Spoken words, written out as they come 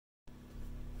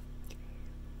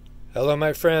Hello,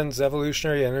 my friends,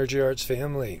 Evolutionary Energy Arts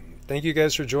family. Thank you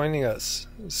guys for joining us.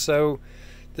 So,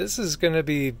 this is going to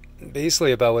be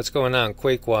basically about what's going on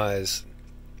quake-wise.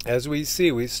 As we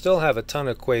see, we still have a ton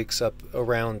of quakes up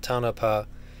around Tonopah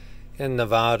in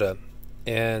Nevada.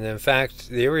 And in fact,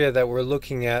 the area that we're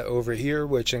looking at over here,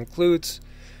 which includes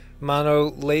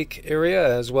Mono Lake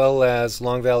area as well as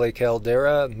Long Valley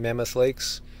Caldera, Mammoth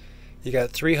Lakes, you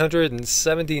got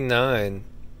 379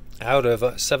 out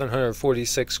of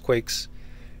 746 quakes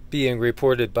being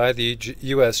reported by the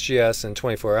USGS in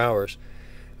 24 hours.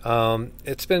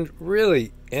 It's been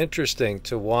really interesting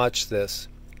to watch this.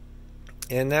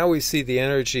 And now we see the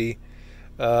energy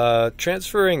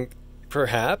transferring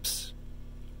perhaps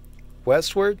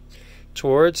westward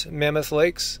towards Mammoth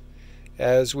Lakes.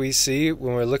 As we see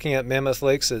when we're looking at Mammoth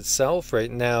Lakes itself,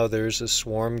 right now there's a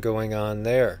swarm going on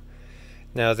there.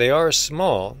 Now they are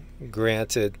small,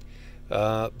 granted,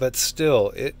 but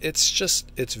still,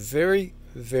 it's very,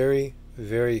 very,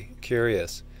 very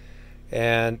curious.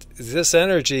 And this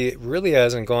energy really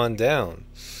hasn't gone down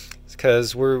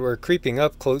because we're creeping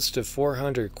up close to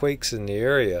 400 quakes in the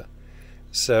area.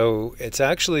 So it's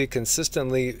actually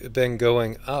consistently been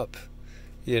going up.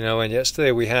 And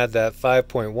yesterday we had that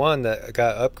 5.1 that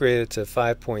got upgraded to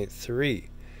 5.3.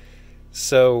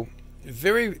 So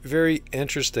very, very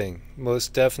interesting,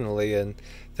 most definitely. And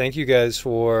thank you guys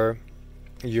for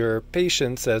your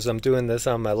patience as I'm doing this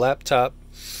on my laptop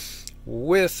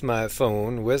with my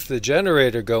phone, with the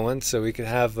generator going so we can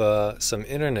have some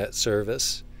internet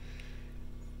service.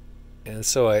 And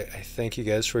so I thank you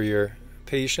guys for your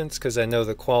patience, because I know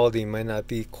the quality might not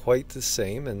be quite the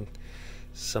same, and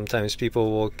sometimes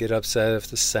people will get upset if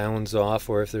the sound's off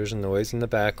or if there's a noise in the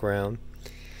background.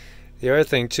 The other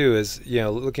thing too is,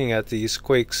 looking at these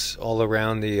quakes all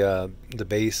around the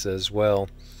base as well.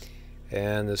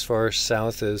 And as far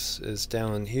south as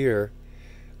down here,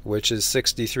 which is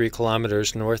 63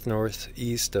 kilometers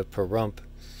northeast of Pahrump.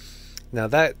 Now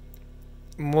that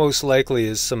most likely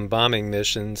is some bombing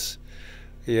missions.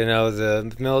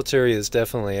 The military is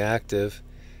definitely active.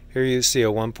 Here you see a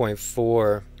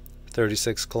 1.4,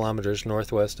 36 kilometers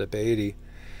northwest of Beatty.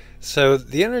 So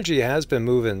the energy has been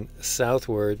moving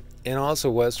southward and also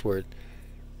westward.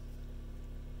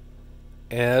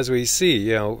 And as we see,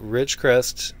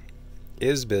 Ridgecrest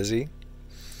is busy.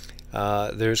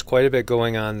 There's quite a bit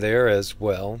going on there as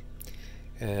well.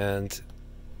 And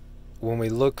when we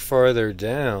look farther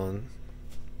down,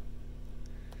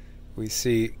 we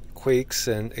see quakes.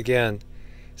 And again,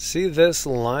 see this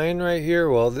line right here?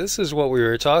 Well, this is what we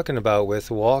were talking about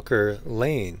with Walker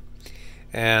Lane.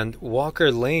 And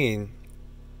Walker Lane,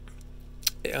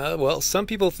 well, some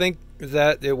people think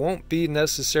that it won't be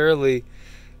necessarily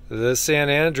the San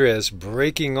Andreas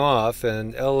breaking off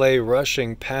and LA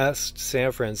rushing past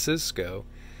San Francisco.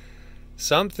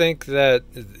 Some think that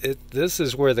this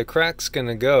is where the crack's going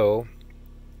to go,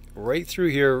 right through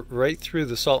here, right through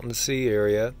the Salton Sea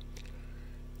area.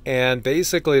 And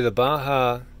basically the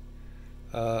Baja,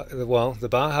 the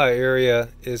Baja area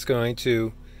is going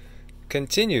to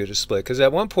continue to split. Because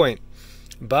at one point,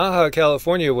 Baja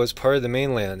California was part of the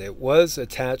mainland. It was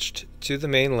attached to the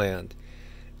mainland.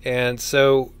 And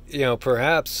so,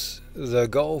 perhaps the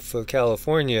Gulf of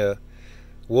California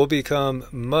will become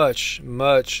much,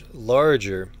 much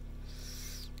larger.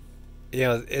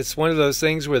 It's one of those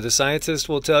things where the scientists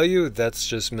will tell you that's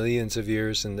just millions of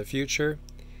years in the future.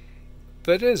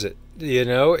 But is it?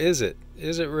 Is it?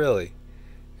 Is it really?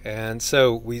 And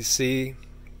so we see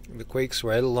the quakes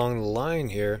right along the line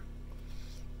here.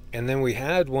 And then we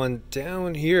had one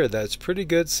down here that's pretty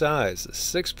good size,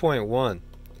 6.1.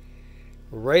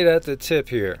 Right at the tip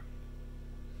here.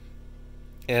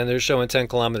 And they're showing 10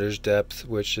 kilometers depth,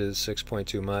 which is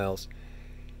 6.2 miles.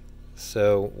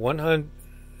 So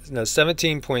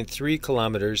 17.3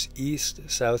 kilometers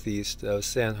southeast of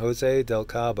San Jose del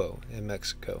Cabo in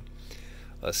Mexico.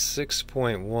 A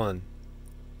 6.1.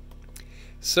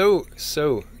 So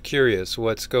curious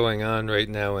what's going on right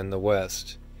now in the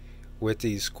west with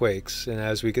these quakes. And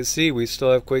as we can see, we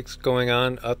still have quakes going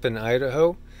on up in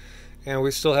Idaho. And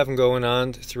we still have them going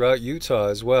on throughout Utah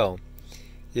as well.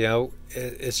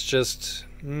 It's just,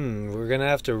 we're going to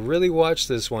have to really watch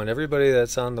this one, everybody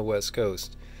that's on the West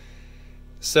Coast.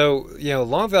 So,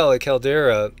 Long Valley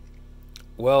Caldera,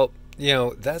 well,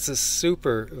 that's a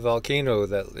super volcano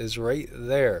that is right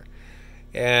there.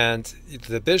 And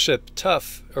the Bishop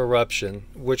Tuff eruption,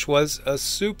 which was a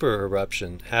super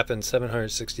eruption, happened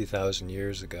 760,000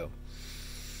 years ago.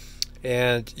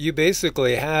 And you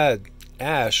basically had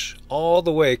ash all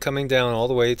the way coming down all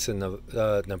the way to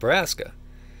Nebraska.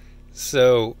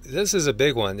 So this is a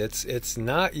big one. It's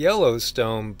not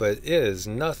Yellowstone, but it is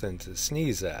nothing to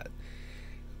sneeze at,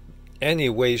 any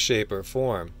way, shape, or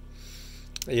form.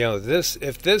 This,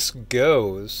 if this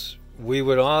goes, we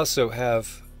would also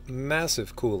have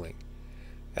massive cooling,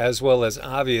 as well as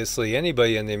obviously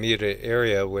anybody in the immediate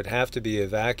area would have to be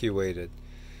evacuated.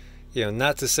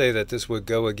 Not to say that this would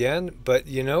go again, but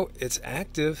it's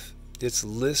active. It's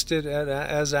listed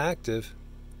as active.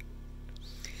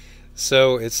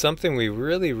 So it's something we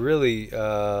really, really,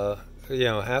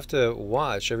 have to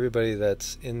watch. Everybody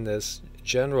that's in this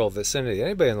general vicinity,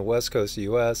 anybody on the west coast of the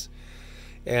U.S.,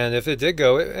 and if it did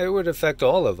go, it would affect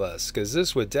all of us, because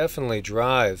this would definitely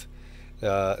drive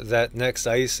that next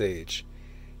ice age.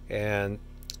 And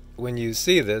when you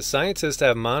see this, scientists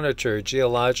have monitored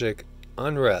geologic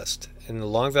unrest in the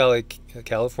Long Valley,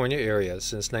 California area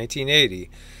since 1980.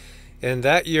 And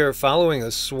that year, following a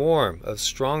swarm of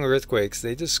strong earthquakes,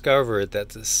 they discovered that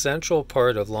the central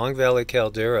part of Long Valley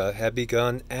caldera had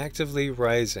begun actively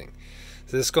rising.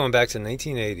 This is going back to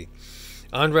 1980.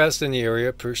 Unrest in the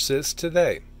area persists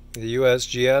today. The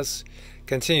USGS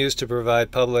continues to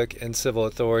provide public and civil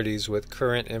authorities with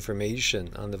current information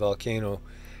on the volcano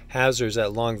hazards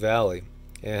at Long Valley,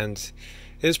 and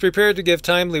is prepared to give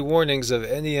timely warnings of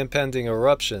any impending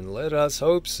eruption. Let us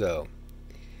hope so.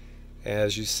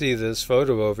 As you see this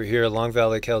photo over here, Long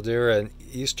Valley caldera in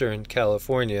eastern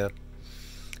California,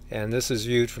 and this is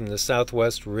viewed from the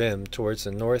southwest rim towards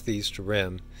the northeast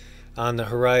rim, on the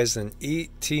horizon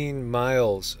 18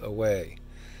 miles away.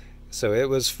 So it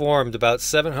was formed about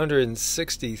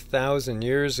 760,000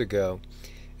 years ago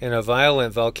in a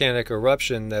violent volcanic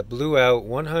eruption that blew out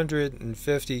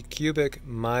 150 cubic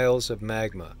miles of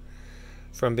magma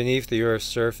from beneath the Earth's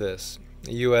surface.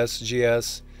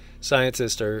 USGS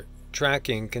scientists are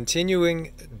tracking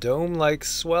continuing dome-like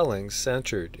swelling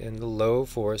centered in the low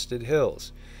forested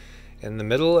hills in the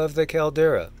middle of the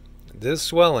caldera. This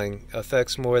swelling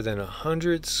affects more than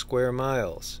 100 square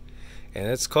miles, and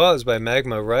it's caused by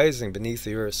magma rising beneath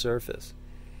the Earth's surface.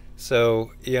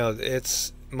 So,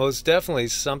 it's most definitely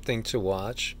something to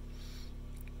watch.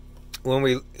 When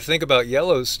we think about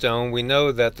Yellowstone, we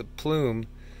know that the plume,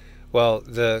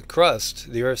 the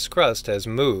crust, the Earth's crust has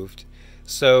moved.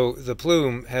 So the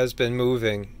plume has been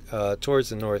moving towards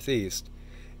the northeast.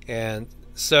 And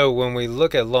so when we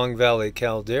look at Long Valley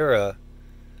caldera,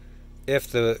 if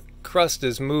the crust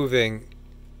is moving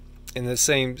in the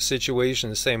same situation,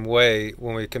 the same way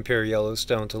when we compare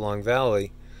Yellowstone to Long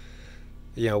Valley,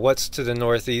 what's to the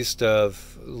northeast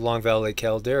of Long Valley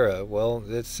caldera? Well,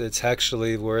 it's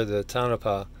actually where the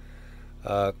Tonopah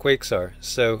quakes are.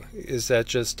 So is that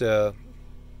just a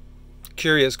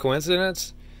curious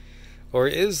coincidence? Or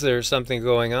is there something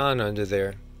going on under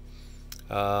there?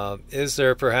 Is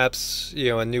there perhaps,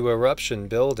 a new eruption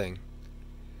building?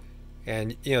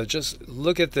 And, just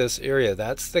look at this area.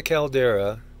 That's the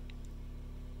caldera.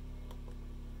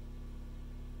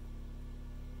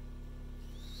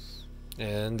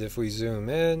 And if we zoom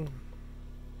in,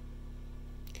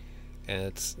 and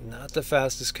it's not the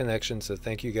fastest connection, so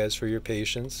thank you guys for your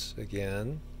patience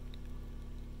again.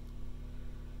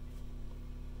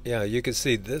 You can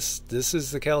see this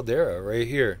is the caldera right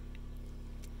here.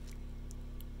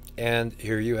 And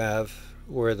here you have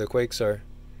where the quakes are.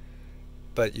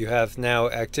 But you have now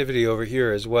activity over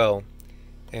here as well.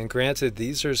 And granted,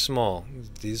 these are small.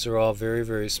 These are all very,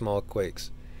 very small quakes.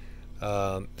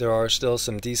 There are still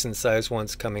some decent sized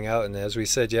ones coming out, and as we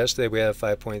said yesterday, we have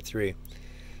 5.3.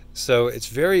 So it's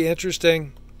very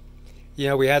interesting.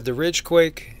 We had the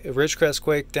Ridgecrest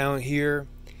quake down here,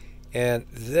 and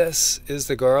this is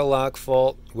the Garlock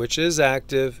fault, which is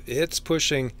active. It's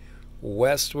pushing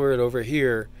westward over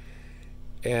here,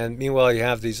 and meanwhile you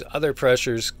have these other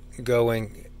pressures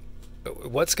going.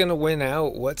 What's going to win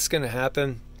out? What's going to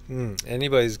happen?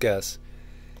 Anybody's guess.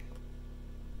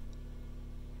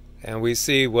 And we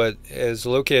see what is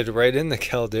located right in the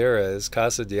caldera is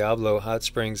Casa Diablo Hot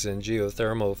Springs and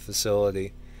Geothermal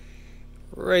Facility,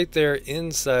 right there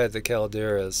inside the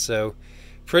caldera. So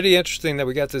pretty interesting that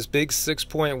we got this big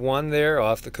 6.1 there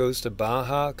off the coast of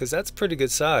Baja, because that's pretty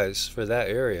good size for that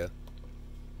area.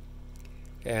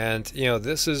 And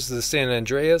this is the San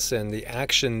Andreas and the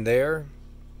action there.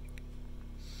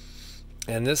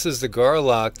 And this is the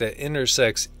Garlock that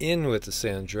intersects in with the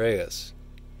San Andreas.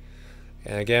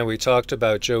 And again, we talked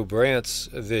about Joe Brandt's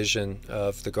vision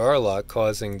of the Garlock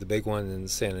causing the big one in the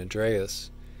San Andreas.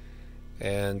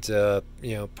 And,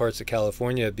 parts of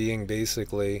California being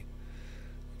basically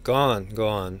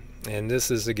gone. And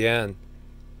this is, again,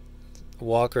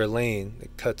 Walker Lane.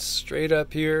 It cuts straight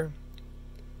up here,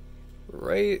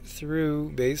 right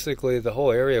through basically the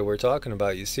whole area we're talking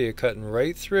about. You see it cutting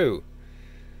right through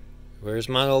Where's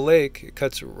Mono Lake? It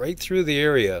cuts right through the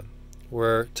area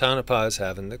where Tonopah is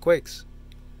having the quakes.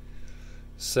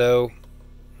 So,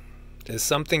 is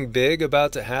something big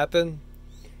about to happen?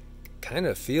 Kind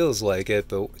of feels like it,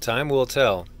 but time will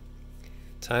tell.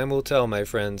 Time will tell, my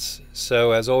friends.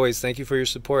 So, as always, thank you for your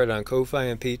support on Ko-Fi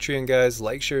and Patreon, guys.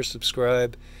 Like, share,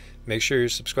 subscribe. Make sure you're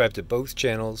subscribed to both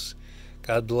channels.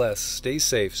 God bless. Stay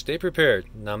safe. Stay prepared.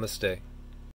 Namaste.